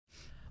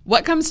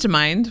What comes to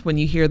mind when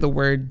you hear the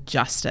word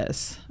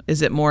justice?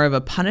 Is it more of a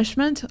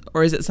punishment,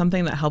 or is it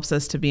something that helps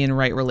us to be in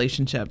right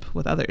relationship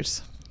with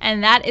others?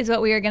 And that is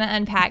what we are going to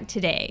unpack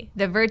today,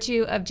 the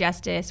virtue of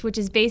justice, which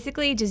is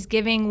basically just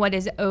giving what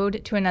is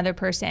owed to another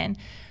person.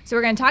 So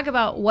we're going to talk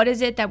about what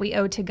is it that we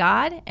owe to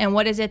God and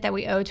what is it that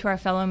we owe to our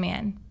fellow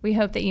man. We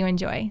hope that you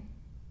enjoy.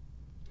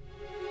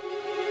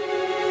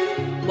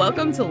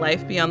 Welcome to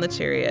Life Beyond the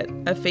Chariot,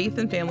 a faith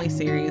and family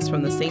series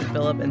from the St.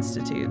 Philip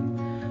Institute.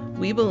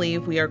 We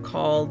believe we are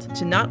called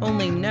to not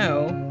only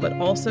know, but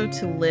also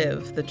to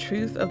live the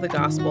truth of the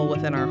gospel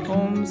within our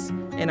homes,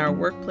 in our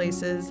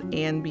workplaces,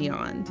 and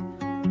beyond.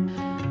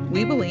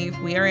 We believe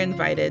we are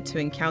invited to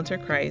encounter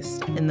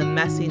Christ in the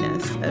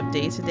messiness of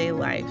day-to-day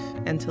life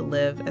and to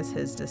live as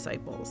his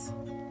disciples.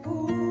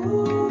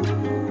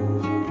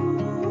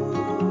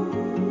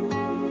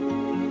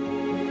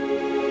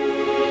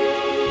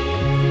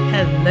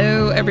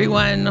 Hello,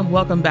 everyone.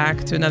 Welcome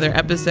back to another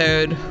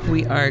episode.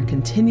 We are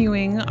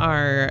continuing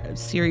our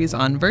series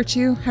on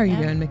virtue. How are you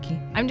doing,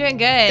 Mickey? I'm doing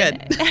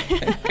good.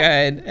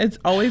 Good. It's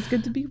always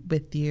good to be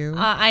with you.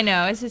 I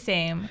know. It's the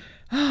same.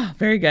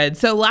 Very good.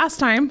 So last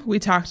time we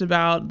talked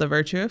about the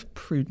virtue of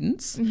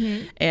prudence,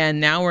 and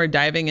now we're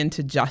diving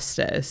into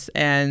justice.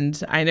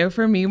 And I know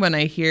for me, when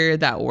I hear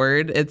that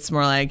word, it's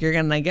more like you're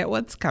going to get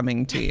what's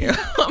coming to you.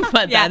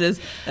 But that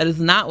is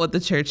not what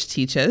the church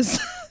teaches.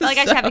 I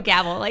should have a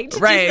gavel.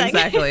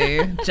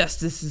 Exactly.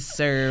 Justice is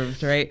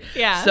served, right?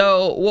 Yeah.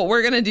 So what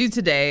we're going to do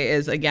today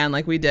is, again,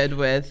 like we did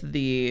with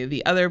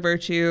the other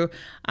virtue,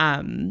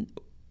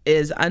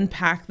 is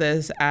unpack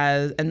this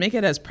and make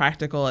it as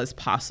practical as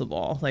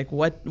possible. Like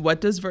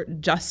what does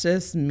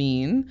justice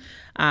mean?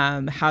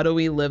 How do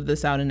we live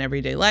this out in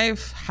everyday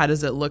life? How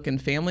does it look in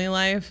family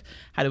life?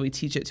 How do we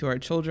teach it to our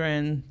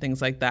children?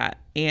 Things like that.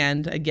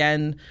 And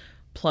again,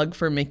 plug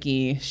for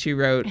Mickey. She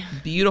wrote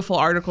beautiful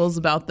articles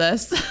about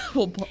this.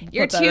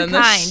 You're too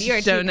kind.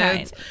 You're show too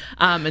notes.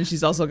 kind. And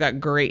she's also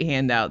got great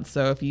handouts.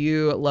 So if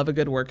you love a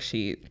good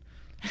worksheet,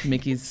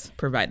 Mickey's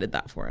provided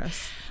that for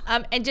us.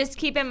 And just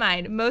keep in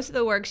mind, most of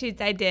the worksheets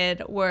I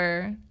did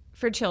were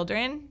for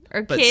children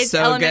or But kids,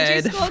 so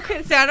elementary good. school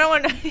kids. So I don't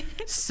want to.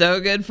 So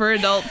good for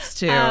adults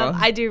too.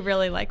 I do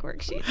really like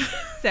worksheets.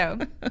 So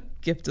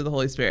gift of the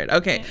Holy Spirit.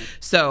 Okay.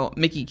 So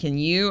Mickey, can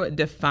you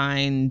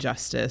define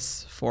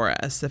justice for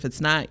us? If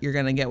it's not, you're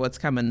going to get what's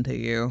coming to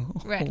you.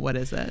 Right. What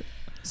is it?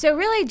 So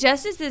really,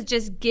 justice is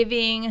just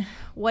giving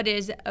what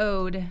is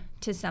owed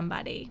to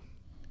somebody.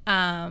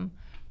 And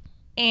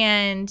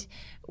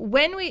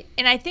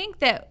I think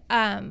that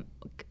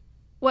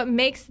what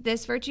makes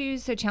this virtue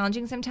so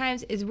challenging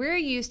sometimes is we're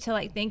used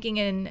to thinking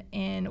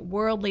in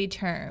worldly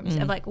terms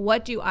of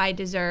what do I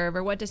deserve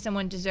or what does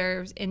someone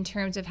deserves in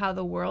terms of how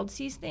the world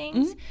sees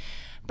things.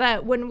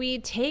 But when we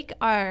take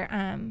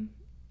our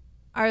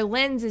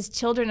lens as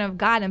children of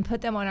God and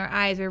put them on our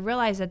eyes, we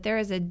realize that there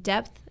is a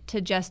depth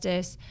to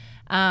justice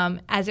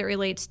as it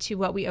relates to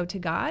what we owe to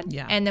God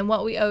and then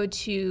what we owe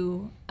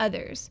to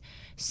others.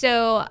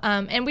 So,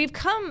 and we've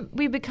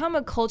become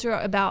a culture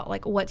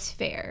about what's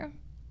fair,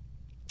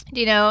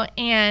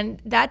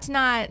 and that's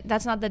not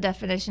the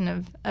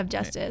definition of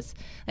justice.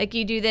 Like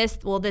you do this,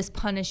 well, this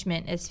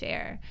punishment is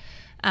fair.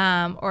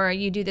 Or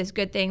you do this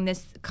good thing,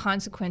 this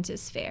consequence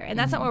is fair. And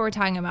that's not what we're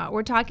talking about.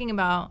 We're talking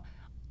about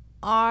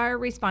our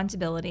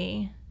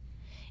responsibility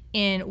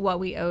in what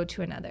we owe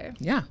to another.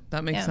 Yeah,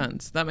 that makes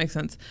sense. That makes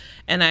sense.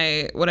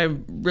 And what I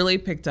really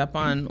picked up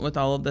on with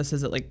all of this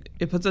is that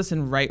it puts us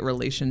in right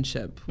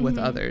relationship with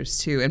others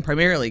too, and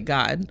primarily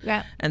God,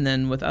 and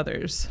then with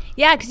others.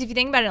 Yeah, because if you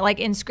think about it,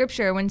 in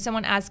Scripture, when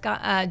someone asks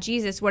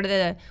Jesus,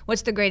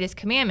 what's the greatest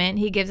commandment?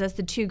 He gives us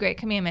the two great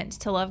commandments: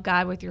 to love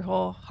God with your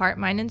whole heart,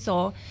 mind, and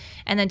soul,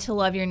 and then to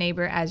love your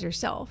neighbor as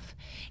yourself.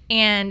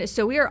 And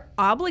so we are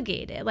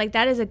obligated.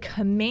 That is a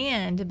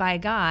command by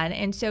God.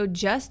 And so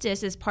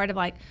justice is part of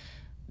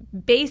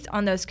based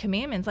on those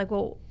commandments.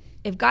 Well,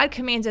 if God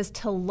commands us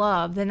to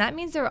love, then that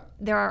means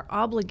there are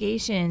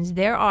obligations.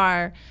 There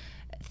are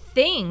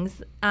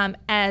things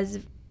as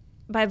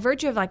by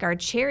virtue of our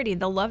charity,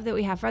 the love that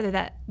we have for others,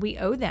 that we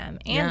owe them,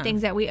 and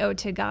things that we owe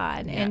to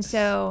God. Yes. And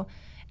so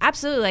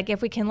absolutely,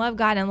 if we can love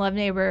God and love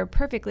neighbor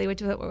perfectly,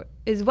 which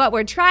is what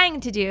we're trying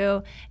to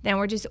do, then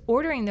we're just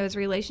ordering those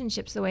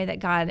relationships the way that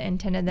God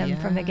intended them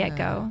from the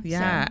get-go.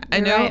 Yeah, so, I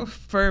know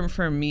right.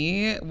 for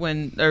me,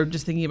 or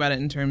just thinking about it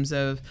in terms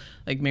of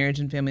marriage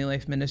and family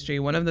life ministry,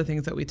 one of the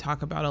things that we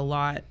talk about a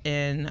lot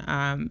in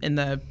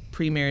the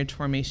pre-marriage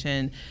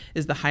formation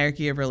is the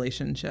hierarchy of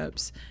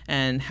relationships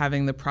and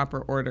having the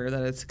proper order,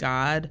 that it's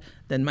God,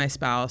 then my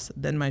spouse,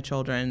 then my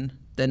children,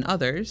 than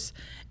others.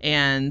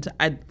 And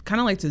I'd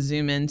kind of like to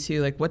zoom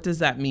into what does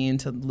that mean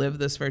to live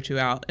this virtue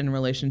out in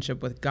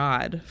relationship with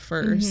God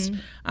first?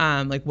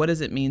 What does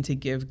it mean to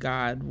give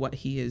God what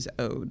he is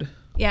owed?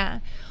 Yeah.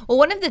 Well,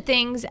 one of the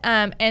things,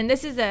 and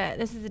this is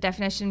a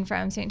definition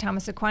from St.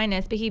 Thomas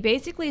Aquinas, but he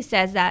basically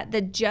says that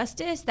the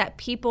justice that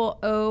people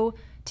owe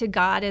to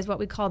God is what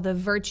we call the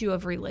virtue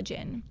of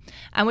religion,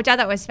 which I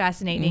thought was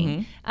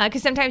fascinating.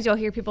 Because sometimes you'll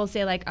hear people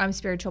say I'm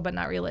spiritual but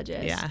not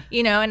religious. Yeah.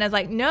 And I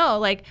was no,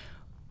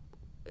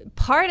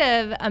 part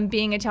of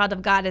being a child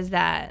of God is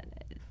that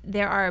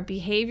there are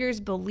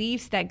behaviors,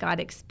 beliefs that God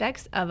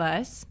expects of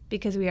us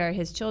because we are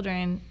his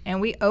children,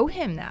 and we owe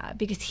him that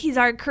because he's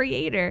our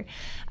creator.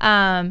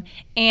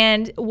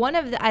 And one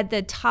of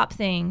the top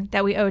thing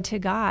that we owe to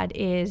God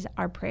is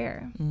our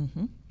prayer,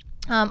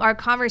 our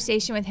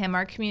conversation with him,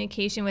 our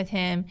communication with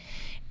him.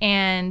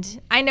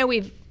 And I know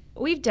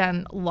we've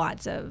done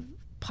lots of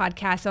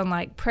podcasts on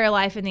like prayer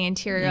life and the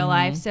interior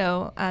life,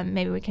 so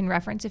maybe we can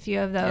reference a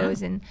few of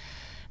those. And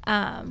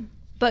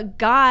but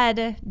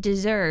God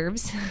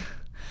deserves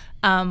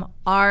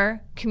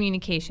our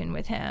communication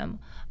with him.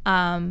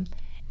 And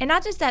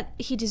not just that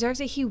he deserves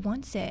it, he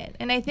wants it.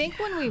 And I think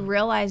when we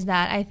realize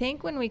that, I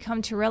think when we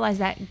come to realize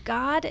that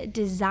God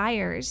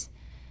desires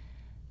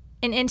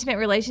an intimate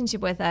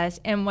relationship with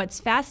us, and what's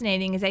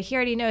fascinating is that he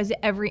already knows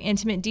every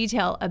intimate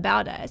detail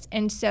about us.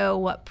 And so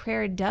what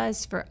prayer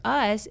does for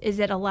us is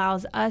it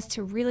allows us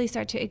to really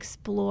start to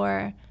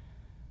explore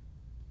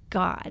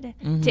God,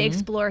 to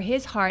explore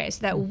his heart,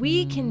 so that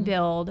we can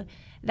build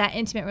that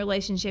intimate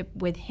relationship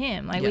with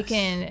him. Like we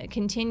can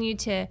continue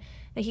to,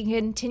 that he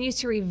continues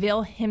to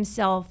reveal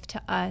himself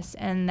to us,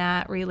 and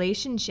that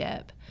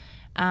relationship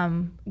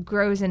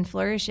grows and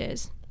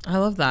flourishes. I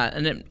love that.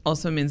 And it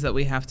also means that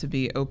we have to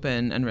be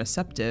open and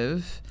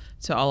receptive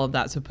to all of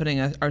that. So putting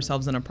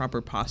ourselves in a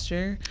proper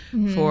posture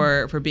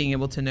for being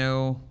able to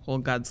know, well,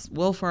 God's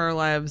will for our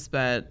lives,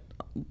 but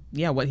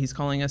what he's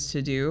calling us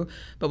to do.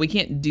 But we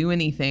can't do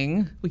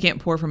anything. We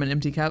can't pour from an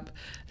empty cup.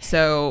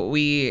 So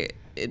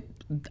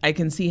I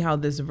can see how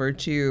this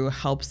virtue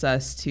helps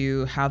us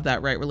to have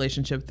that right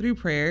relationship through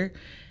prayer,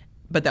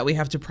 but that we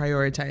have to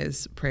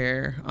prioritize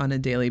prayer on a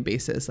daily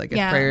basis. Like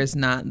if prayer is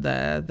not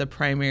the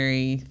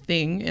primary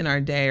thing in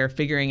our day, or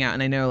figuring out,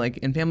 and I know like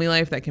in family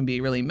life that can be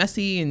really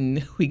messy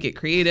and we get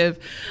creative,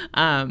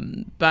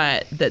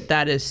 but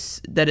that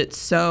it's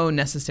so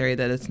necessary,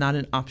 that it's not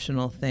an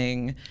optional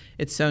thing.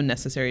 It's so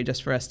necessary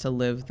just for us to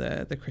live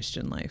the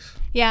Christian life.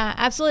 Yeah,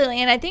 absolutely.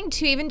 And I think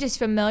too, even just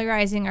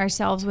familiarizing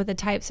ourselves with the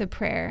types of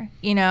prayer,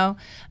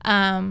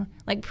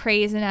 like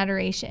praise and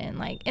adoration,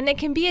 and it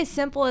can be as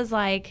simple as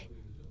like,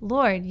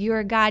 Lord, you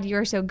are God, you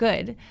are so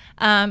good.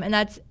 And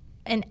that's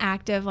an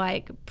act of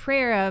like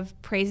prayer of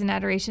praise and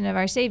adoration of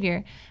our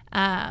Savior.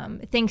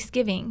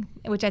 Thanksgiving,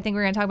 which I think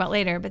we're going to talk about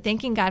later, but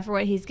thanking God for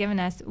what he's given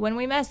us when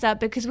we mess up,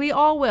 because we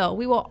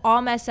will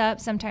all mess up,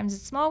 sometimes in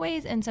small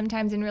ways and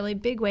sometimes in really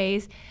big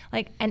ways,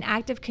 like an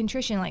act of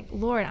contrition, like,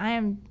 Lord,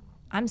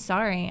 I'm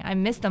sorry, I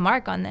missed the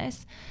mark on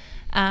this.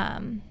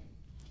 And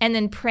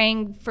then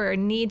praying for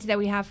needs that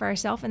we have for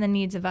ourselves and the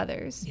needs of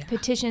others,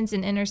 petitions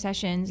and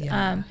intercessions.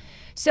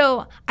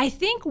 So I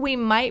think we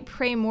might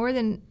pray more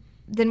than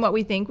what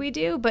we think we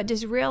do, but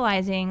just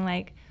realizing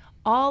like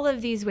all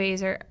of these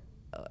ways are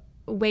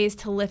ways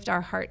to lift our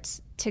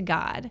hearts to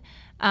God.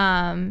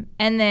 And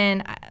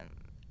then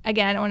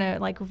again, I don't want to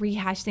like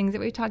rehash things that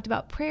we've talked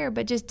about prayer,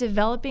 but just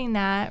developing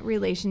that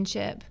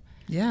relationship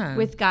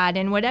with God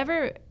in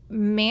whatever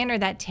manner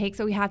that takes.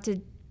 So we have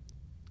to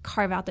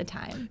carve out the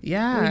time. We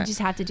just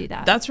have to do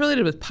that. That's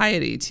related with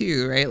piety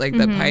too, right? Like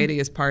that piety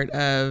is part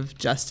of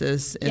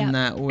justice in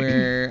that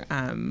we're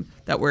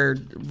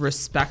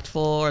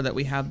respectful, or that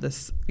we have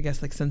this, I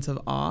guess, like sense of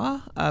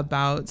awe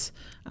about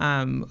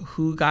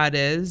who God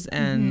is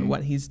and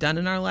what he's done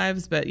in our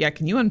lives. But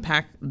can you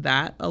unpack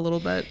that a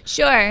little bit?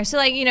 Sure. So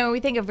like, when we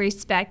think of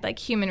respect, like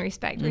human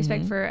respect,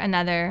 respect for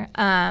another,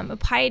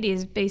 piety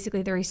is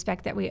basically the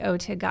respect that we owe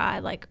to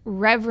God, like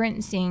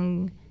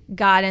reverencing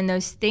God and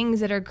those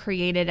things that are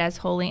created as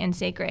holy and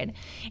sacred.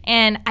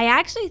 And I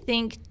actually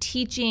think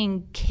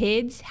teaching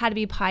kids how to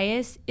be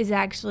pious is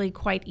actually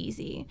quite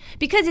easy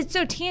because it's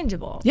so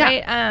tangible,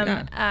 right?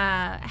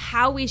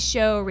 How we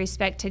show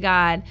respect to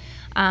God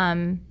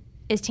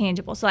is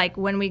tangible. So like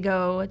when we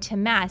go to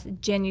Mass,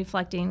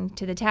 genuflecting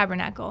to the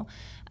tabernacle,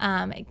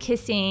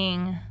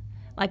 kissing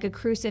like a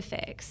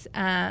crucifix.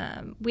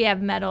 We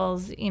have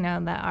medals,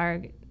 that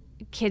our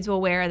kids will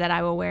wear, that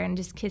I will wear, and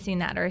just kissing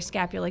that, or a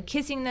scapular,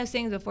 kissing those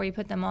things before you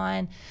put them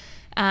on.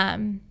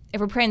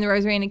 If we're praying the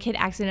rosary and a kid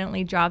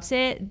accidentally drops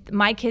it,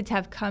 my kids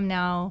have come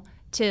now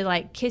to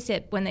like kiss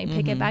it when they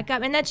pick it back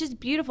up, and that's just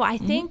beautiful. I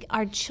think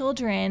our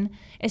children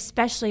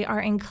especially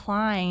are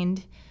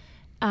inclined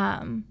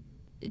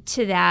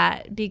to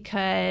that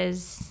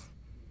because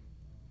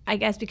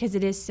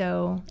it is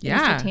so, it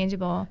is so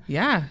tangible.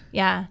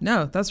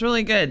 No, that's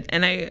really good.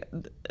 And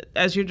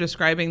as you're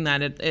describing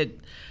that,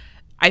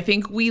 I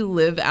think we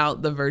live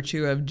out the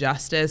virtue of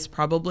justice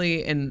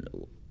probably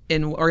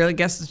or I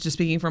guess just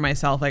speaking for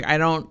myself, like I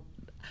don't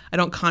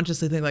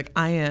consciously think like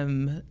I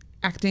am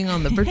acting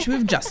on the virtue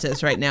of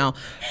justice right now,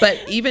 but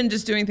even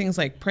just doing things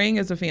like praying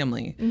as a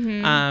family,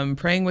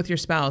 praying with your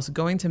spouse,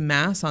 going to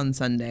Mass on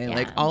Sunday,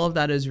 like all of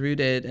that is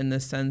rooted in the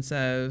sense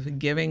of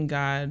giving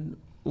God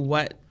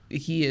what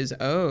he is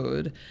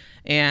owed,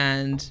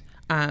 and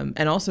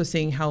also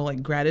seeing how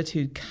like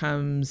gratitude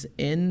comes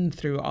in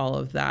through all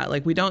of that.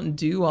 Like we don't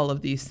do all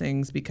of these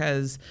things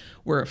because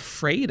we're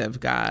afraid of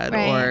God,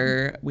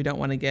 or we don't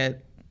want to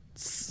get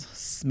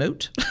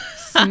smitten.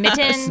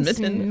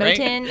 Smitten. Right?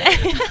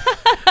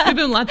 We've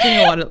been watching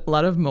a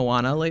lot of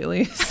Moana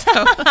lately,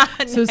 so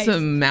Nice.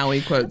 some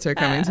Maui quotes are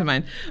coming to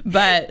mind.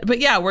 But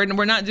yeah, we're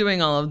not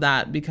doing all of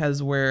that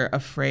because we're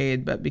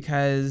afraid, but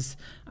because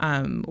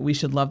we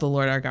should love the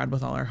Lord our God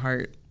with all our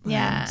heart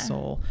and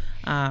soul.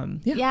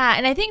 Yeah,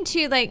 and I think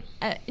too, like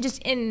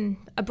just in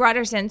a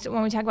broader sense,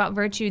 when we talk about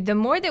virtue, the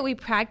more that we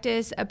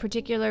practice a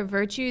particular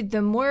virtue,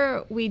 the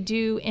more we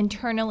do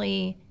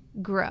internally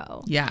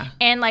grow. Yeah.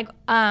 And like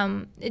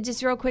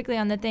just real quickly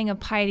on the thing of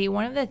piety,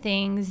 one of the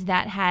things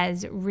that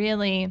has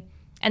really,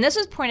 and this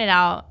was pointed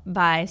out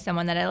by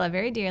someone that I love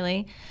very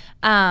dearly,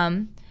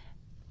 but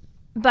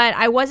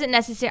I wasn't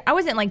like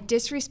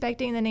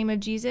disrespecting the name of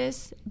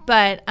Jesus,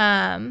 but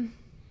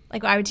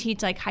like I would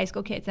teach like high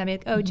school kids and I'd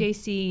be like, oh,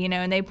 JC, you know,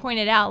 and they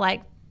pointed out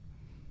like,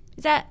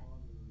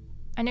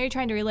 I know you're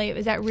trying to relate,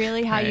 is that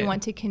really how you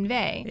want to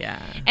convey?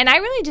 Yeah. And I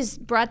really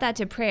just brought that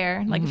to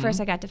prayer. Like at first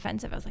I got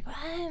defensive. I was like, what?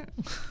 I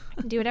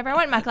can do whatever I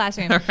want in my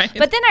classroom. Right.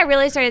 But then I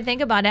really started to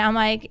think about it. I'm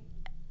like,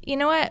 you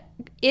know what?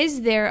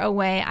 Is there a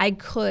way I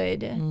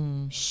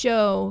could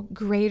show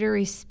greater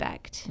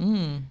respect?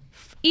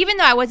 Even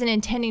though I wasn't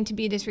intending to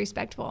be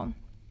disrespectful.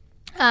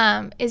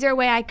 Is there a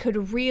way I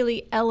could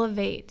really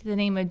elevate the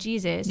name of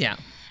Jesus? Yeah.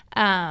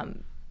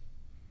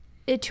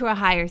 It to a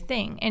higher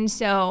thing. And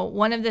so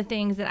one of the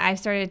things that I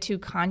started to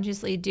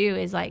consciously do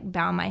is like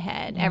bow my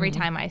head every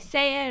time I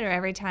say it or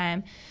every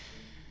time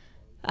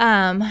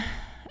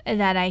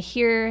that I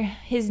hear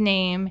his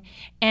name.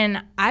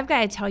 And I've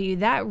got to tell you,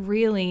 that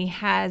really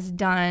has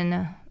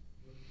done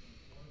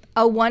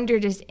a wonder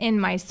just in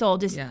my soul,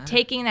 just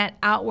taking that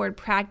outward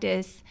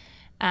practice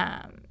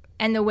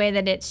and the way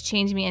that it's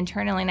changed me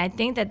internally. And I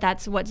think that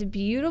that's what's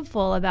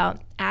beautiful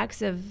about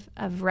acts of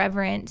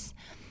reverence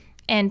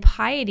and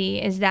piety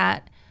is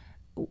that,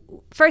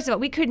 first of all,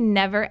 we could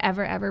never,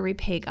 ever, ever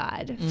repay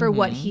God for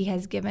what he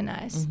has given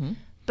us.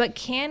 But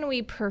can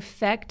we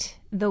perfect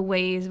the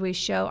ways we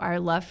show our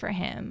love for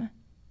him?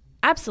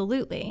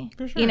 Absolutely.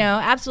 For sure. You know,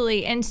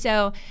 absolutely. And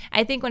so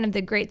I think one of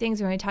the great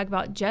things when we talk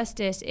about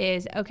justice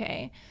is,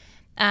 okay,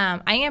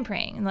 I am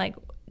praying, like,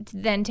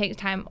 then take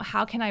time,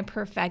 how can I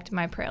perfect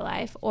my prayer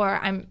life? Or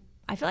I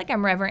feel like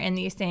I'm reverent in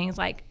these things,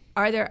 like,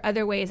 are there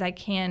other ways I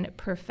can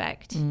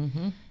perfect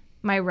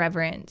my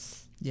reverence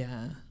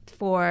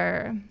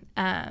for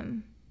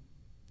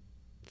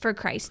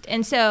Christ?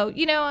 And so,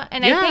 you know,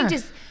 and I think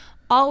just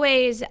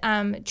always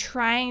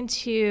trying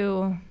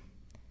to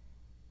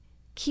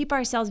keep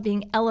ourselves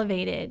being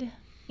elevated,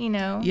 you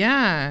know?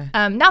 Yeah.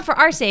 Not for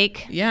our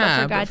sake, yeah,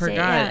 but for God's sake.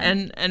 God.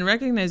 Yeah. And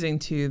recognizing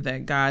too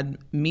that God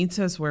meets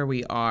us where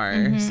we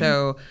are.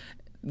 So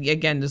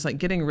again, just like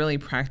getting really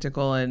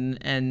practical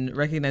and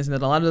recognizing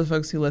that a lot of the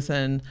folks who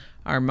listen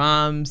are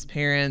moms,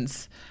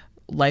 parents.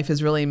 Life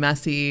is really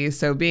messy.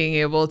 So being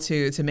able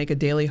to make a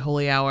daily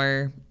holy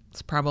hour,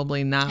 it's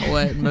probably not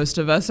what most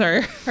of us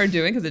are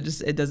doing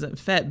because it doesn't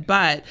fit.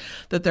 But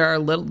that there are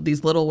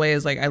these little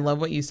ways, like I love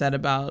what you said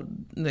about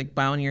like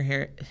bowing your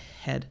hair,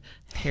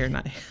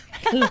 not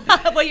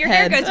well, your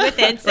hair goes with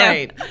it. So.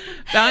 Right.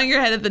 Bowing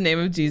your head at the name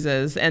of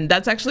Jesus. And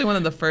that's actually one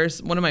of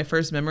my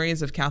first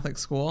memories of Catholic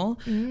school.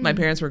 My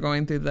parents were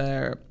going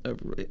through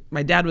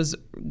my dad was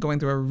going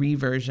through a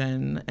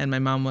reversion and my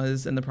mom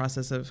was in the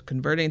process of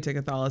converting to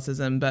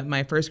Catholicism. But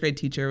my first grade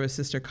teacher was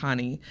Sister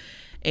Connie.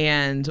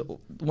 And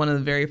one of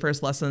the very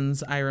first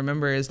lessons I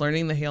remember is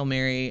learning the Hail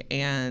Mary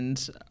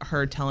and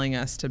her telling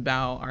us to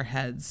bow our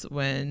heads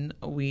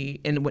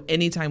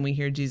anytime we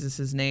hear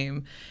Jesus'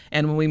 name.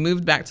 And when we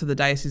moved back to the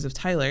Diocese of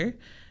Tyler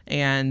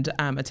and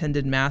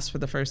attended Mass for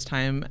the first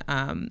time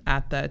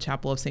at the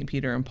Chapel of St.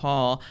 Peter and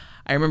Paul,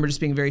 I remember just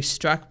being very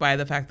struck by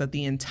the fact that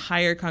the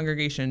entire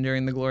congregation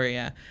during the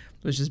Gloria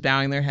was just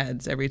bowing their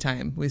heads every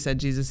time we said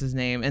Jesus'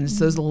 name. And it's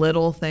those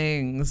little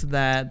things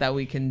that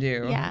we can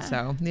do. Yeah.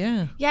 So,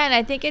 yeah. Yeah, and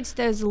I think it's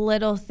those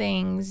little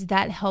things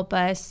that help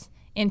us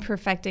in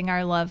perfecting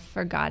our love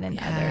for God and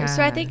others.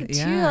 So I think,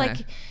 too,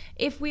 like,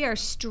 if we are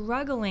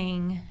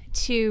struggling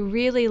to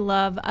really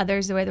love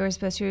others the way that we're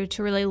supposed to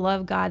really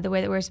love God the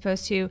way that we're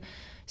supposed to,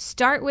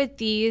 start with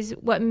these,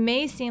 what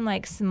may seem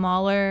like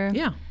smaller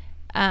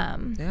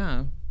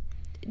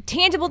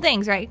tangible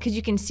things, right? Because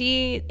you can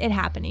see it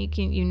happening.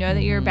 You know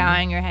that you're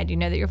bowing your head. You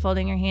know that you're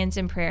folding your hands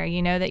in prayer.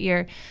 You know that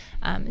you're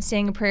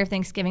saying a prayer of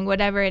thanksgiving,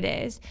 whatever it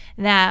is.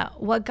 That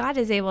what God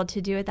is able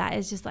to do with that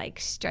is just like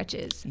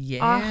stretches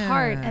our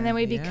heart, and then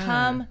we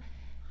become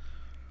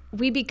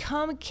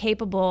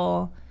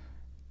capable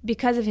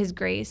because of His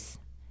grace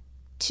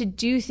to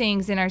do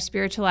things in our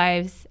spiritual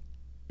lives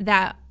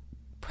that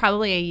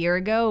probably a year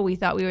ago we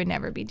thought we would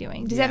never be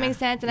doing. Does that make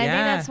sense? And I think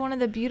that's one of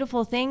the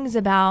beautiful things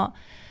about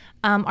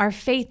our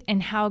faith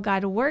and how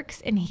God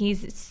works, and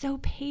He's so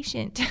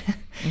patient.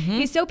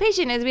 He's so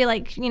patient as we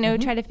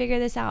try to figure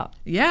this out.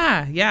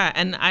 Yeah.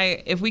 And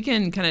if we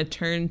can kind of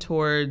turn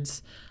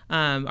towards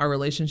our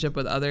relationship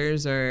with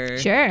others, or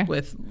Sure.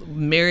 with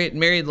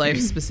married life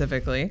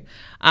specifically.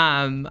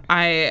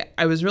 I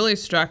was really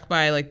struck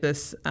by like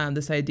this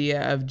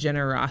idea of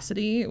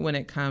generosity when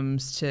it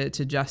comes to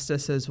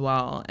justice as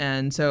well.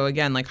 And so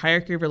again, like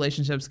hierarchy of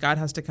relationships, God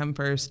has to come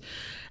first,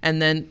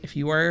 and then if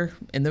you are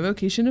in the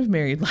vocation of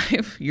married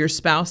life, your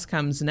spouse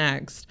comes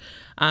next.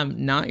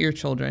 Not your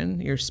children,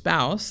 your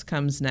spouse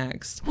comes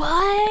next. What?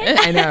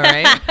 I know,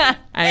 right?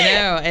 I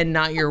know. And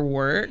not your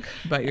work,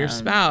 but your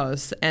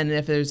spouse. And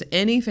if there's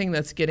anything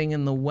that's getting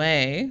in the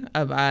way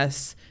of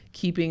us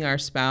keeping our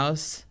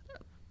spouse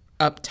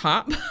up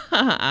top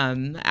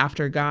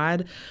after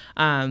God,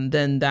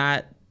 then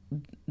that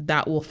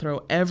will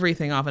throw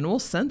everything off, and we'll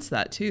sense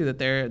that too,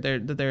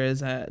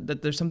 that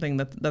there's something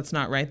that's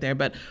not right there.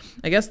 But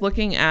I guess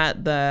looking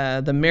at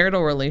the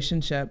marital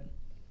relationship,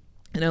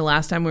 I know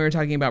last time we were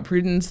talking about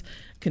prudence,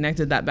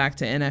 connected that back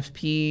to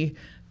NFP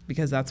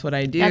because that's what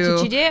I do. That's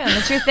what you do.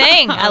 That's your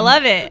thing. I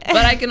love it.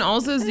 But I can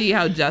also see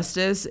how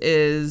justice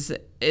is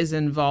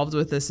involved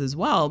with this as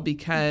well,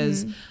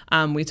 because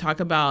we talk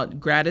about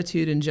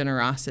gratitude and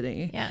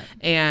generosity. Yeah.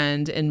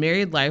 And in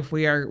married life,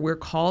 we're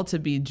called to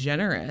be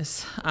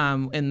generous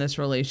in this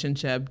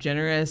relationship,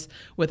 generous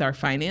with our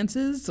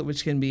finances,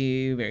 which can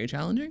be very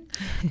challenging,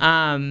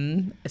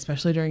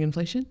 especially during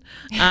inflation.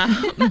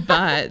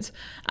 But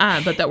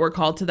that we're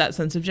called to that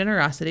sense of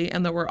generosity,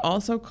 and that we're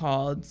also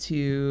called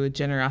to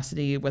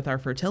generosity with our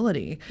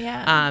fertility.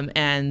 Yeah.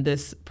 And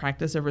this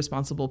practice of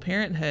responsible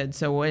parenthood.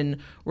 So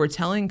when we're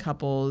telling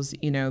couples,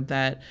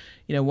 that,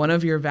 one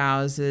of your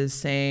vows is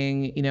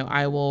saying,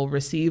 I will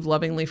receive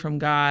lovingly from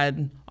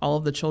God all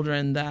of the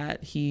children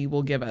that he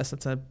will give us.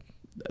 That's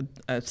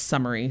a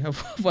summary of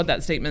what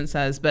that statement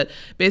says. But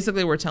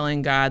basically we're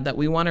telling God that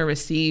we want to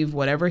receive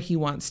whatever he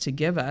wants to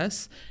give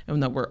us,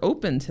 and that we're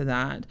open to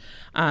that.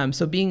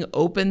 So being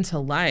open to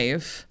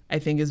life, I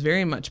think, is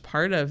very much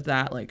part of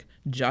that, like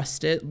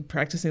justice,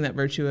 practicing that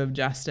virtue of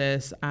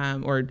justice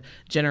or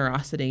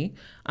generosity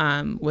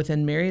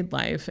within married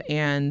life.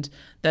 And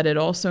that it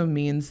also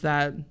means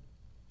that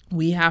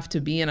we have to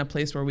be in a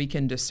place where we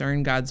can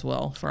discern God's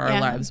will for our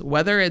lives,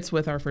 whether it's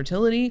with our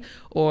fertility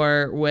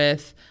or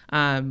with,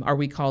 are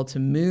we called to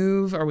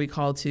move? Are we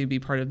called to be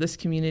part of this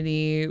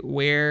community?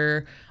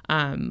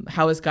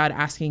 How is God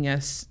asking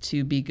us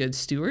to be good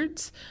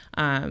stewards?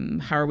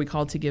 How are we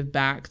called to give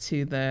back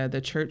to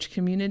the church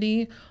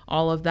community?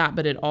 All of that,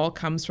 but it all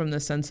comes from the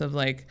sense of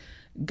like,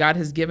 God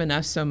has given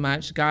us so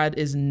much. God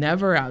is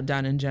never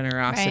outdone in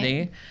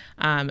generosity,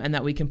 right. And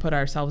that we can put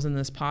ourselves in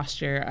this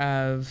posture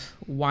of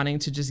wanting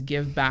to just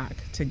give back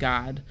to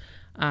God.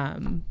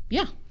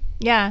 Yeah.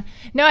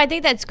 No, I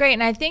think that's great.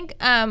 And I think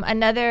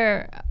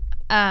another,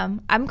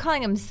 I'm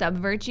calling them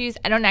sub-virtues.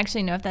 I don't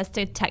actually know if that's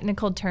the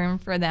technical term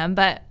for them,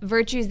 but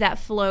virtues that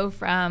flow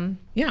from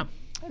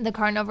the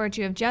cardinal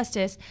virtue of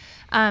justice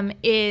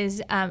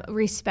is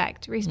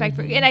respect. Respect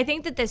for, and I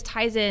think that this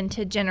ties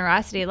into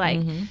generosity,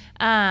 like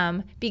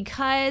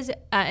because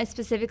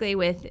specifically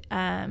with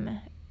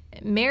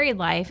married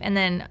life, and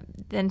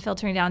then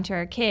filtering down to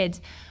our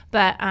kids,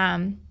 but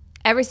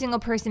every single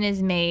person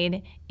is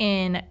made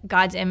in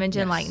God's image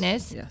and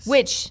likeness,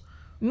 which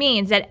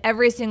means that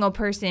every single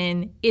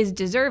person is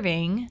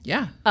deserving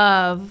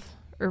of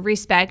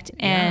respect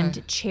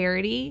and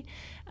charity.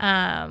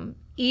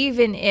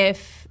 Even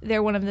if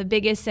they're one of the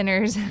biggest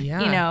sinners,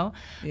 they're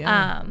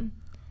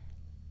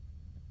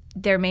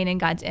made in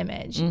God's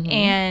image.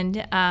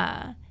 And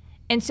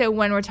so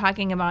when we're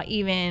talking about,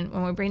 even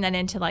when we bring that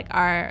into like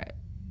our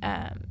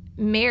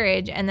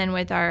marriage and then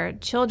with our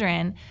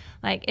children,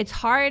 like it's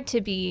hard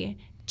to be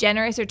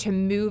generous or to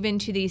move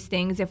into these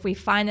things if we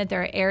find that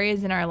there are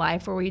areas in our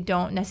life where we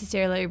don't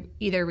necessarily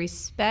either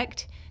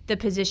respect the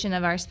position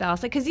of our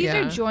spouse. Like, because these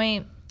are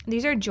joint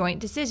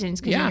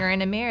decisions, because when you're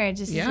in a marriage,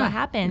 this is what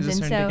happens.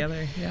 And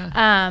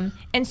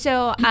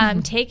so,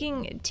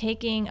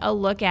 taking a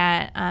look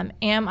at,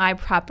 am I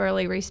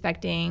properly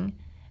respecting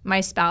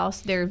my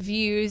spouse, their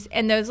views,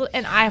 and those,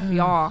 and I'm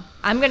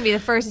going to be the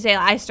first to say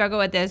I struggle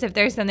with this. If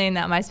there's something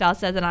that my spouse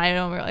says and I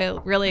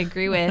don't really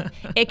agree with,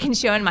 it can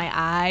show in my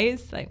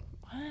eyes, like,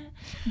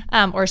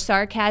 or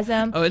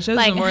sarcasm. Oh, it shows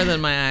like, more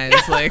than my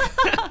eyes. Like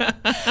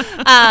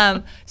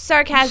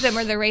sarcasm,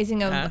 or the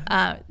raising of,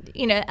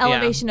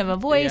 elevation of a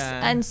voice.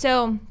 Yeah. And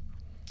so,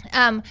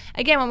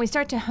 again, when we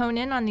start to hone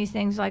in on these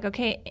things, like,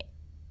 okay,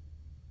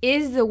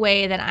 is the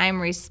way that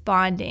I'm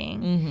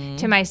responding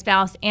to my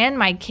spouse and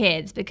my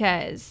kids,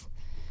 because,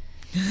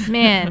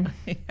 man,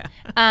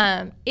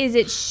 is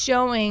it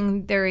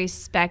showing the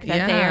respect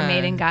that they are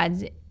made in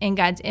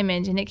God's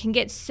image? And it can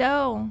get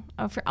so,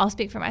 I'll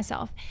speak for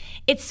myself,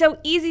 it's so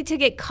easy to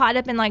get caught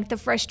up in like the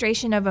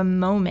frustration of a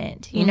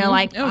moment,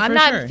 like I'm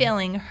not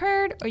feeling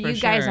heard, or you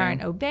guys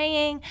aren't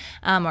obeying,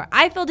 or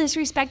I feel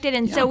disrespected,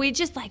 and so we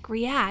just like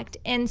react.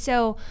 And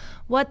so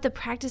what the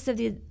practice of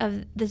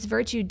this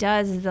virtue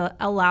does is it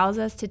allows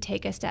us to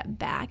take a step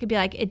back and be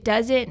like, it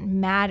doesn't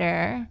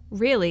matter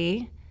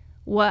really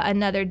what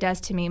another does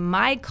to me.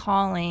 My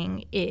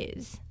calling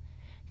is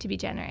to be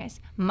generous.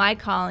 My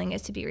calling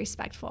is to be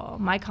respectful.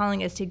 My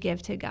calling is to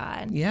give to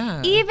God.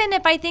 Yeah. Even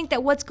if I think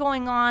that what's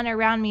going on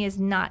around me is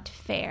not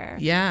fair.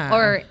 Yeah.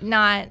 Or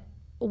not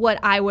what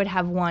I would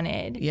have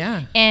wanted.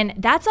 Yeah. And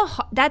that's so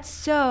That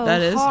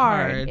is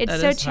hard. hard. It's That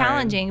so is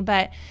challenging.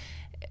 But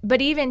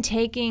even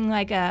taking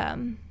like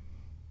an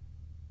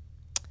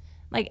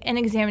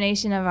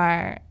examination of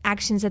our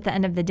actions at the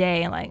end of the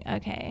day, like,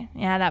 okay,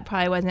 yeah, that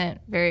probably wasn't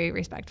very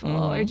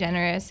respectful or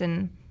generous,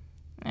 and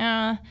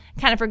kind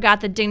of forgot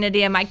the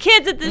dignity of my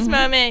kids at this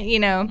moment,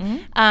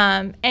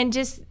 and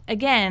just,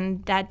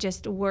 again, that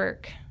just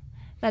work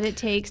that it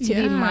takes to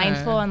be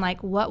mindful and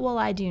like, what will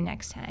I do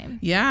next time?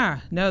 Yeah,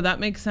 no, that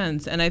makes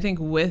sense. And I think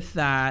with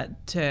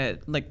that, to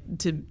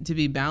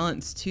be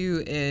balanced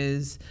too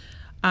is,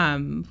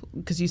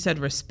 because you said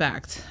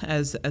respect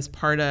as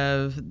part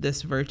of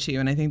this virtue,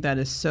 and I think that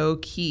is so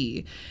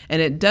key.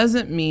 And it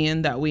doesn't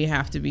mean that we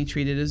have to be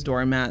treated as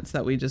doormats,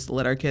 that we just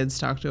let our kids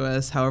talk to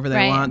us however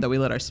they want, that we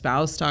let our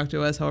spouse talk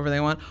to us however they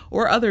want,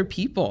 or other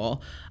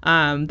people.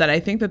 That I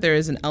think that there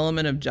is an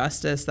element of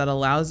justice that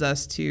allows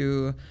us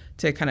to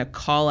kind of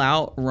call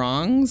out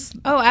wrongs.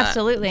 Oh,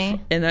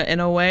 absolutely. In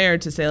a way, or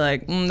to say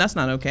like, that's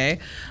not okay,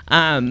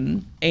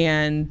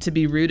 and to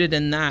be rooted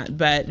in that.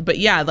 But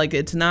yeah, like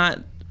it's not.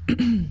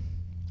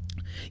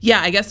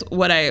 Yeah, I guess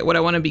what I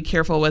want to be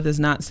careful with is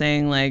not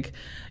saying like,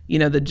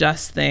 the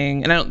just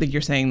thing, and I don't think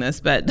you're saying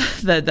this, but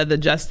that the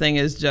just thing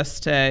is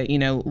just to,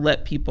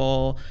 let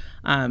people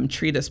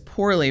treat us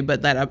poorly,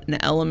 but that an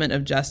element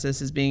of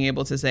justice is being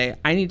able to say,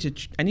 I need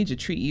to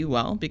treat you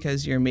well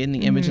because you're made in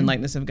the image and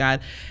likeness of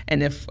God.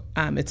 And if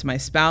it's my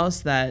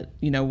spouse, that,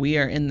 we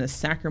are in this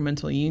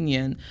sacramental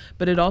union,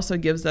 but it also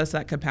gives us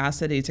that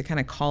capacity to kind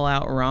of call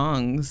out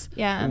wrongs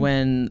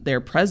when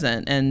they're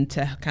present, and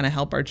to kind of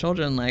help our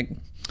children, like,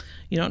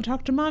 you don't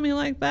talk to mommy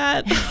like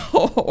that,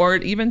 or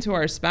even to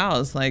our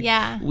spouse, like,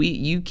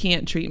 you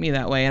can't treat me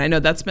that way. And I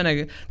know that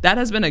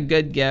has been a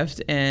good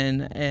gift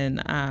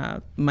in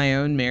my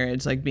own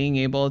marriage, like being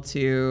able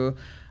to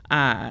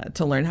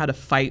learn how to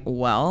fight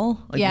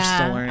well. Like, you're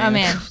still learning. Oh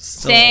man,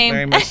 Same.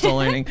 Very much still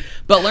learning,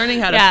 but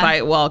learning how to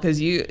fight well, because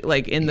you,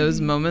 like, in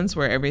those moments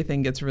where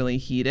everything gets really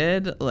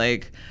heated,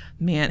 like,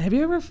 man, have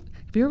you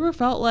ever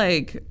felt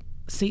like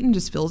Satan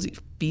just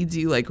feeds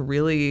you like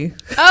really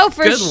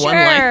for good sure.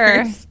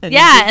 one-liners,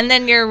 and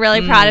then you're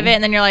really proud of it,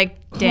 and then you're like,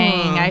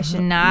 dang, I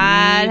should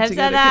not have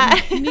said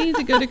that. You need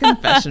to go to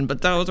confession,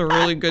 but that was a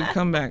really good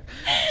comeback.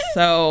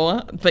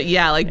 So, but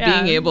yeah, like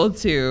being able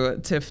to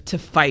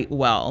fight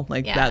well,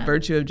 like that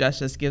virtue of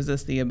justice gives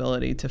us the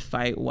ability to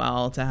fight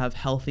well, to have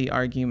healthy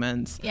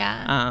arguments,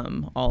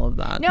 all of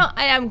that. No,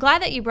 and I'm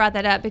glad that you brought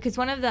that up, because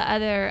one of the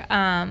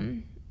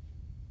other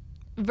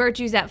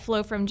virtues that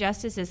flow from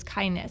justice is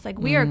kindness. Like,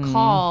 we are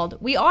called,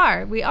 we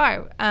are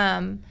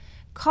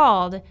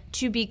called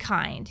to be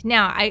kind.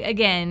 Now,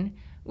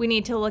 we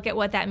need to look at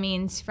what that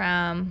means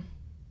from,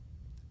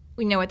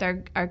 with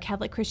our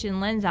Catholic Christian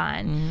lens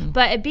on,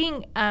 but it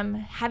being,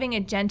 having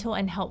a gentle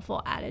and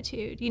helpful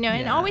attitude,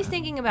 and always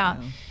thinking about,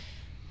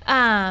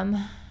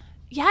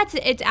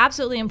 it's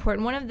absolutely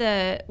important. One of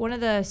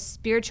the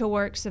spiritual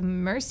works of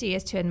mercy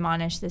is to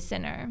admonish the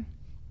sinner,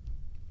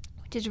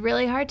 which is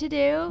really hard to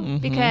do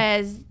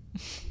because,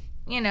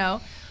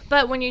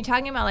 but when you're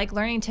talking about like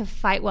learning to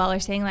fight well,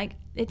 or saying like,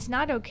 it's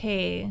not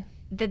okay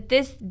that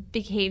this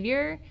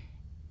behavior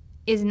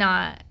is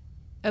not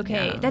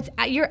okay.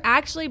 You're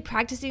actually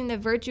practicing the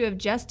virtue of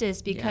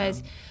justice,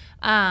 because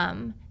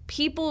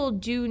people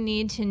do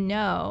need to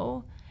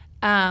know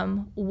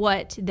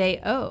what they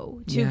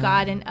owe to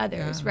God and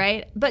others,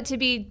 right? But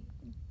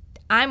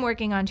I'm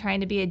working on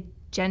trying to be a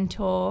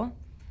gentle,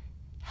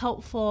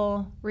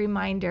 helpful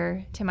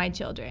reminder to my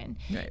children,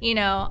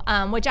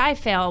 which I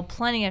fail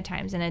plenty of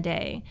times in a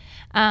day,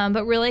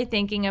 but really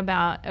thinking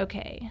about,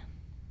 okay,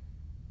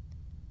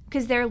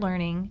 because they're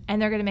learning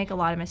and they're going to make a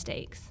lot of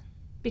mistakes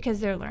because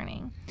they're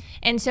learning.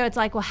 And so it's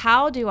like, well,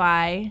 how do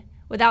I,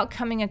 without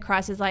coming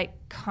across as like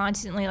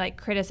constantly like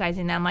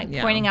criticizing them, like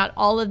pointing out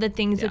all of the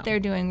things that they're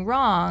doing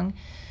wrong,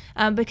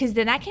 because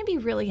then that can be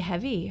really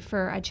heavy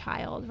for a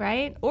child,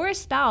 right? Or a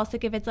spouse.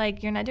 Like, if it's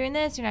like, you're not doing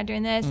this,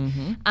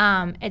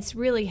 it's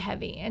really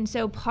heavy. And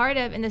so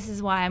and this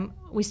is why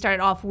we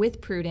started off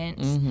with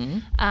prudence.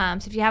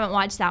 So if you haven't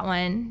watched that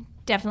one,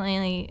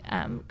 definitely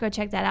go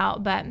check that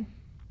out. But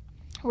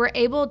we're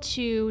able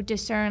to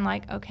discern,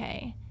 like,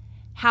 okay,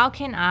 how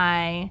can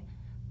I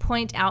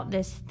point out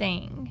this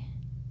thing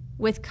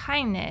with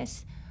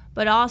kindness,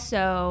 but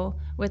also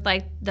with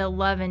like the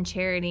love and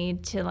charity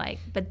to like,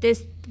 but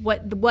this,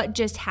 what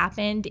just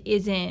happened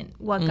isn't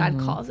what God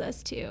calls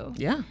us to.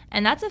 Yeah.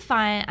 And that's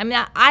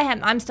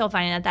I'm still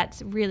finding that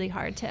that's really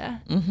hard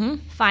to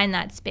find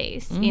that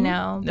space, but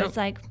it's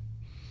like,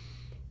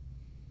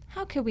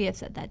 how could we have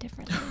said that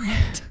differently?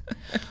 Right.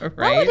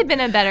 What would have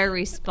been a better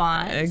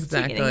response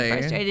to getting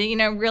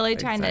frustrated? Really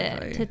trying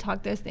to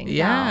talk those things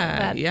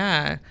out.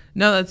 Yeah.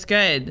 No, that's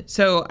good.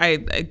 So I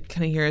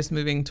kind of hear us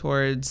moving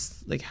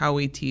towards like how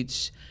we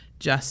teach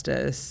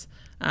justice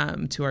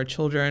to our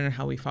children, and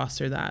how we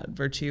foster that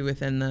virtue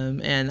within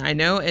them. And I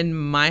know in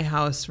my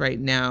house right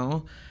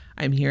now,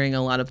 I'm hearing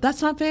a lot of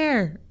 "that's not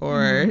fair,"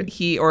 or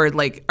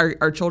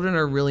our children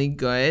are really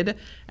good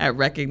at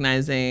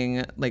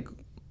recognizing like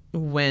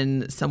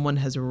when someone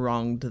has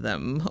wronged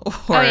them,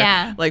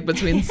 or like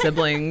between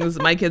siblings.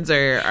 My kids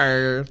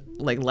are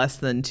like less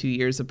than 2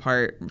 years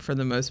apart for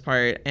the most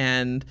part,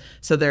 and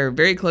so they're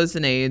very close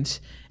in age,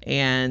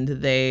 and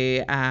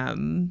they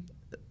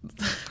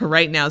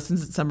right now,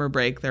 since it's summer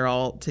break, they're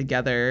all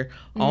together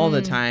all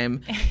the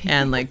time,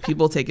 and like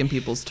people taking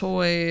people's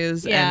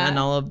toys and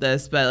all of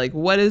this. But like,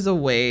 what is a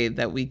way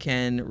that we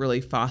can really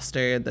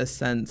foster this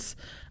sense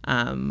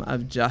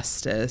of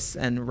justice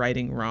and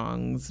righting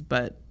wrongs,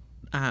 but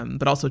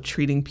also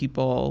treating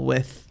people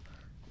with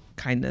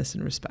kindness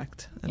and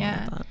respect? And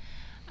all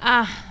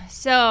that.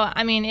 So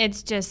I mean,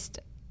 it's just,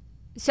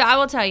 so I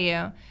will tell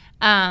you,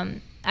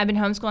 I've been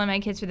homeschooling my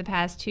kids for the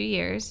past 2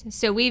 years.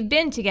 So we've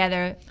been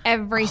together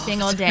every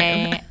single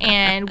day.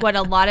 And what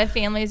a lot of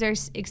families are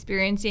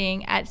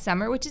experiencing at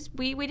summer, which is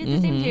we did the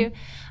same too,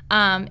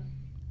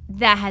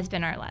 that has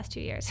been our last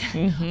 2 years.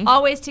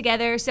 Always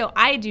together. So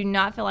I do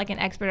not feel like an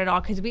expert at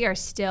all, because we are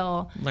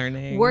still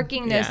learning,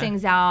 working those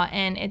things out,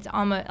 and it's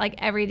almost like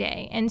every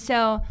day. And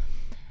so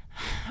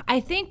I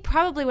think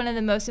probably one of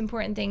the most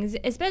important things,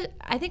 especially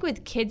I think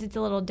with kids it's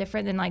a little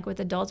different than like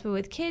with adults, but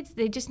with kids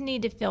they just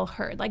need to feel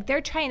heard. Like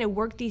they're trying to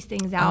work these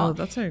things out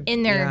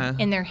in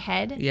their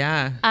head.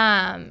 Yeah.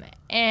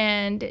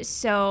 And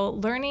so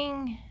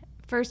learning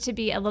first to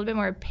be a little bit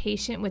more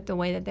patient with the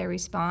way that they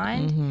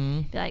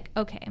respond. Be like,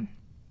 okay,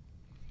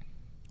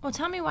 well,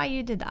 tell me why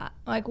you did that.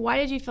 Like, why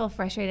did you feel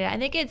frustrated? I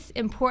think it's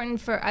important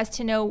for us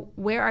to know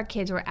where our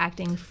kids were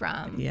acting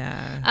from.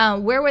 Yeah.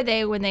 Where were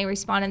they when they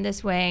responded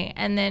this way?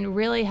 And then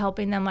really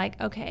helping them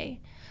like,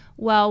 okay,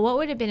 well, what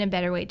would have been a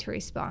better way to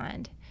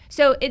respond?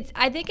 So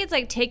I think it's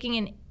like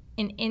taking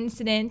an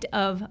incident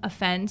of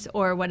offense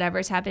or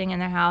whatever's happening in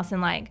their house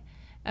and like,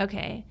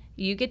 okay,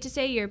 you get to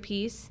say your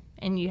piece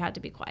and you have to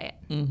be quiet.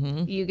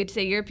 You get to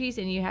say your piece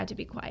and you have to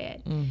be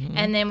quiet.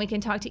 And then we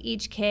can talk to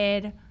each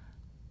kid.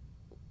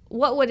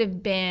 What would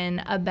have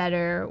been a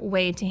better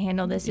way to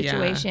handle this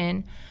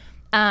situation?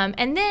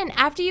 And then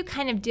after you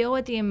kind of deal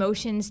with the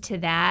emotions to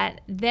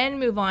that, then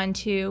move on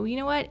to, you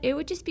know what? It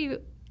would just be,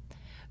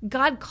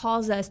 God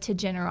calls us to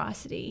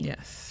generosity.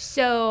 Yes.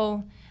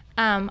 So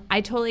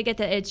I totally get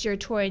that it's your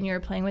toy and you're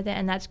playing with it,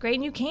 and that's great,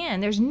 and you can.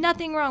 There's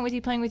nothing wrong with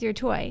you playing with your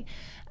toy.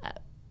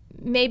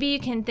 Maybe you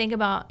can think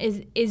about,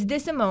 is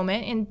this a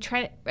moment? And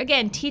try,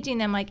 again, teaching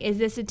them, like, is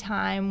this a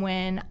time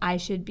when I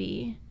should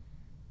be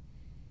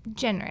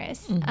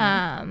generous?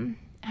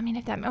 I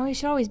mean, we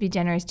should always be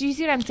generous. Do you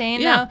see what I'm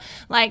saying? Yeah. Though?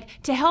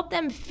 Like, to help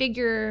them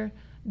figure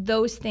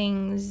those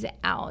things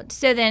out.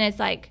 So then it's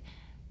like,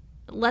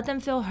 let them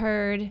feel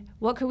heard.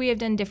 What could we have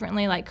done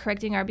differently, like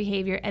correcting our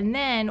behavior? And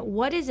then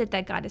what is it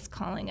that God is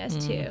calling us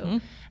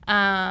to?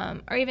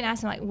 Or even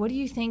ask them, like, what do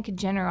you think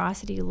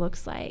generosity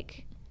looks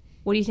like?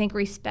 What do you think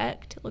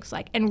respect looks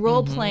like? And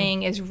role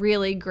playing is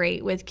really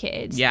great with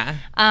kids. Yeah.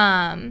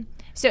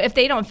 So if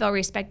they don't feel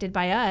respected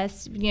by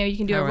us, you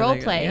can do a role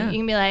play. You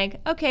can be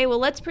like, okay, well,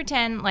 let's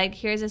pretend like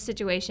here's a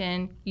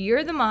situation.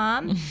 You're the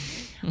mom.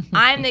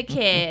 I'm the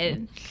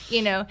kid,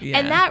 Yeah.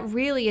 And that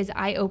really is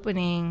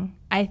eye-opening,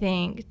 I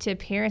think, to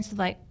parents of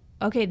like,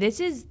 okay, this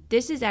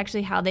is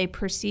actually how they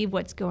perceive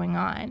what's going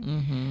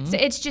on. So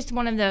it's just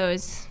one of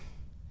those,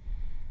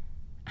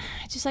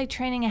 just like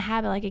training a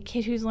habit, like a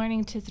kid who's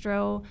learning to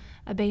throw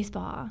a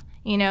baseball.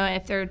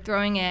 If they're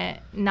throwing it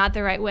not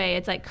the right way,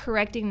 it's like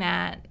correcting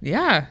that.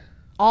 Yeah.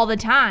 All the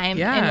time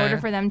in order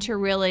for them to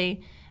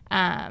really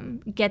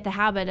get the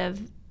habit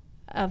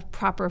of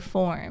proper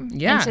form.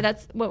 Yeah. And so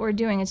that's what we're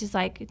doing. It's just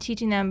like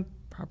teaching them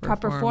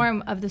proper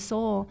form of the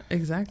soul.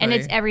 Exactly. And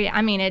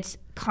it's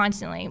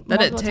constantly,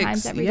 multiple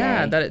times every day.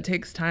 Yeah, that it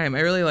takes time. I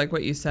really like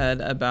what you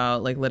said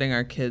about like letting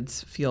our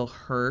kids feel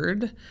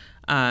heard.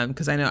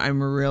 Because I know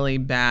I'm really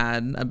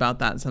bad about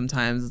that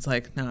sometimes. It's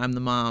like, no, I'm the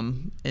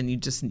mom, and you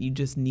just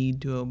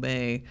need to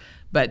obey.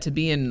 But to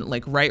be in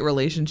like right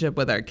relationship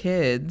with our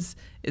kids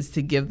is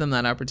to give them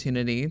that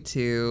opportunity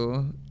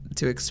to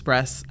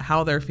express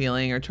how they're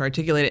feeling or to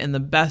articulate it in the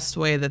best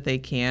way that they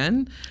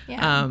can.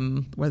 Yeah.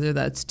 Whether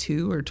that's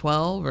 2 or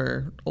 12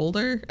 or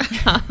older.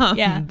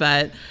 Yeah.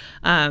 But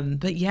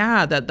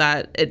yeah,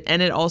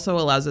 it also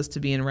allows us to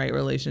be in right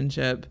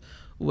relationship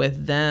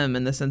with them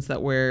in the sense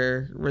that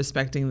we're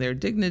respecting their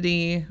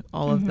dignity,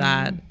 all of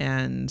that,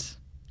 and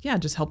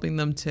just helping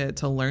them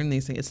to learn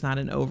these things. It's not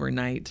an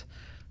overnight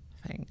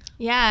thing.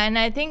 Yeah, and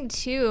I think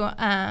too,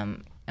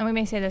 and we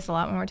may say this a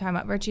lot when we're talking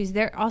about virtues,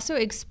 they're also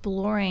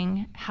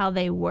exploring how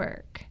they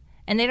work,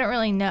 and they don't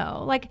really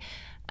know. Like,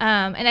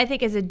 and I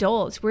think as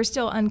adults, we're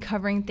still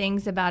uncovering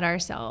things about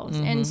ourselves,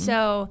 and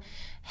so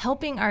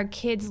helping our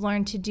kids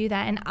learn to do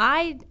that.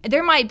 And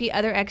there might be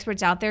other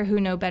experts out there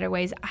who know better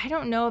ways. I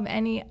don't know of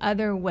any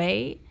other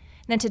way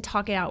than to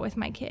talk it out with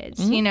my kids.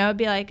 It'd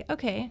be like,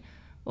 okay,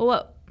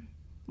 well,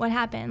 What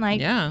happened?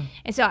 Like, Yeah.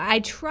 And so I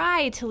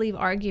try to leave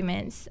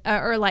arguments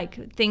or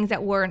like things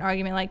that were an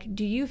argument. Like,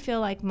 do you feel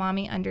like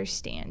mommy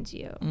understands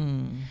you?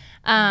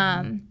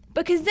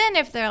 Because then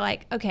if they're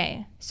like,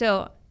 okay,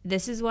 so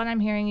this is what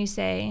I'm hearing you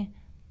say.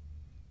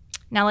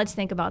 Now let's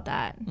think about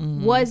that.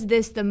 Was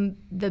this the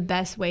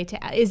best way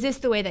is this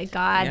the way that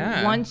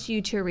God wants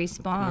you to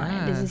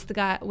respond? Is this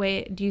the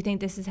way, do you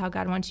think this is how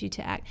God wants you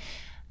to act?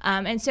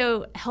 And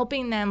so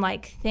helping them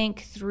like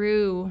think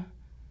through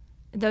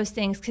those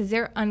things, because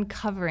they're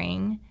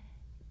uncovering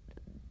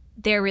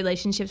their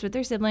relationships with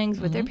their siblings,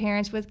 with their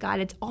parents, with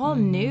God. It's all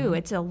new.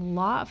 It's a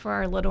lot for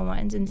our little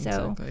ones. And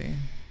so,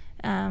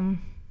 so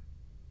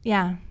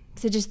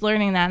just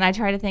learning that. And I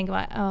try to think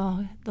about,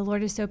 oh, the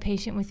Lord is so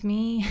patient with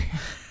me.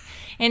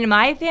 And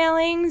my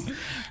failings,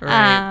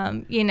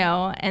 and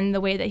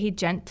the way that he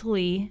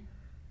gently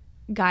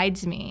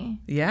guides me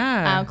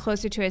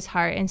closer to his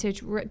heart. And so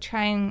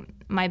trying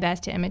my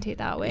best to imitate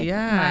that with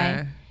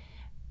my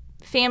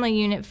family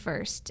unit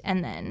first,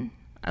 and then.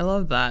 I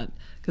love that,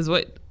 because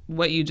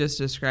what you just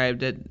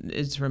described, it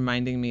is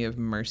reminding me of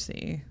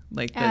mercy.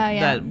 Like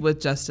that with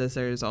justice,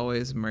 there's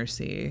always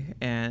mercy,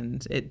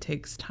 and it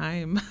takes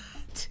time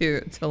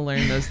to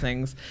learn those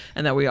things,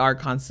 and that we are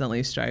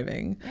constantly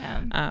striving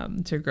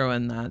to grow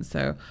in that.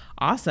 So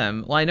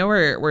awesome. Well, I know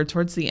we're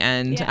towards the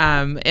end.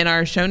 In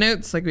our show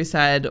notes, like we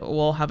said,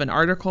 we'll have an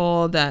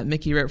article that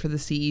Mickey wrote for the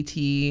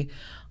CET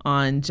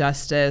on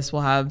justice.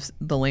 We'll have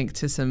the link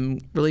to some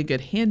really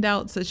good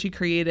handouts that she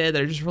created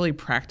that are just really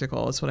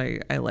practical. It's what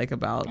I like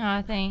about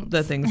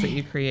the things that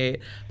you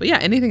create. But yeah,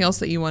 anything else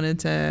that you wanted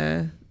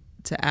to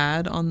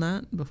add on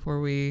that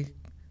before we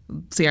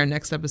see? Our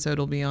next episode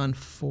will be on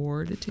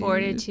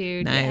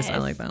fortitude. Nice. Yes. I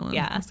like that one.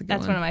 Yeah,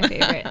 that's one of my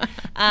favorite.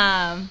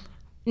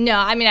 No,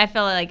 I mean, I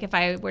feel like if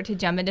I were to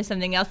jump into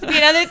something else, it'd be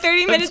another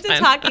 30 minutes of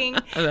talking.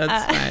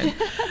 That's fine.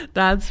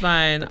 That's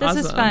fine. This awesome.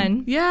 Is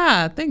fun.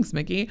 Yeah. Thanks,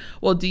 Mickey.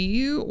 Well, do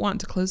you want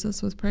to close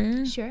us with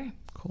prayer? Sure.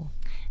 Cool.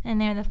 In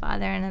the name of the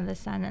Father, and of the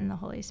Son, and the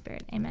Holy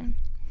Spirit. Amen.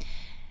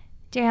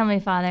 Dear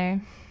Heavenly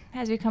Father,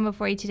 as we come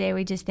before you today,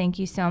 we just thank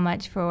you so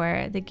much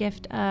for the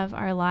gift of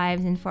our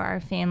lives and for our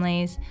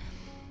families.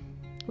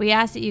 We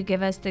ask that you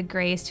give us the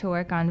grace to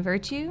work on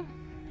virtue,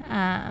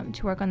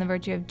 to work on the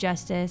virtue of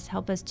justice.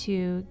 Help us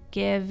to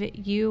give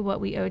you what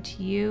we owe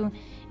to you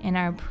in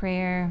our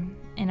prayer,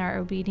 in our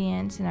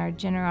obedience, in our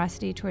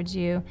generosity towards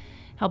you.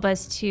 Help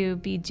us to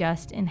be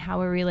just in how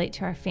we relate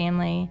to our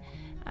family,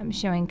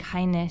 showing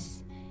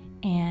kindness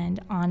and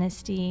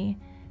honesty.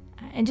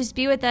 And just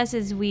be with us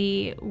as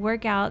we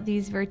work out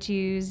these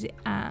virtues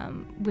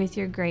with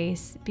your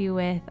grace. Be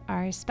with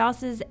our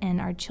spouses and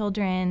our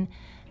children.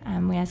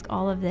 We ask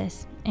all of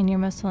this in your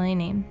most holy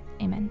name.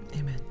 Amen.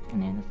 Amen. In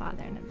the name of the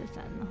Father, and of the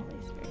Son, and the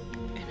Holy Spirit.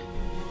 Amen.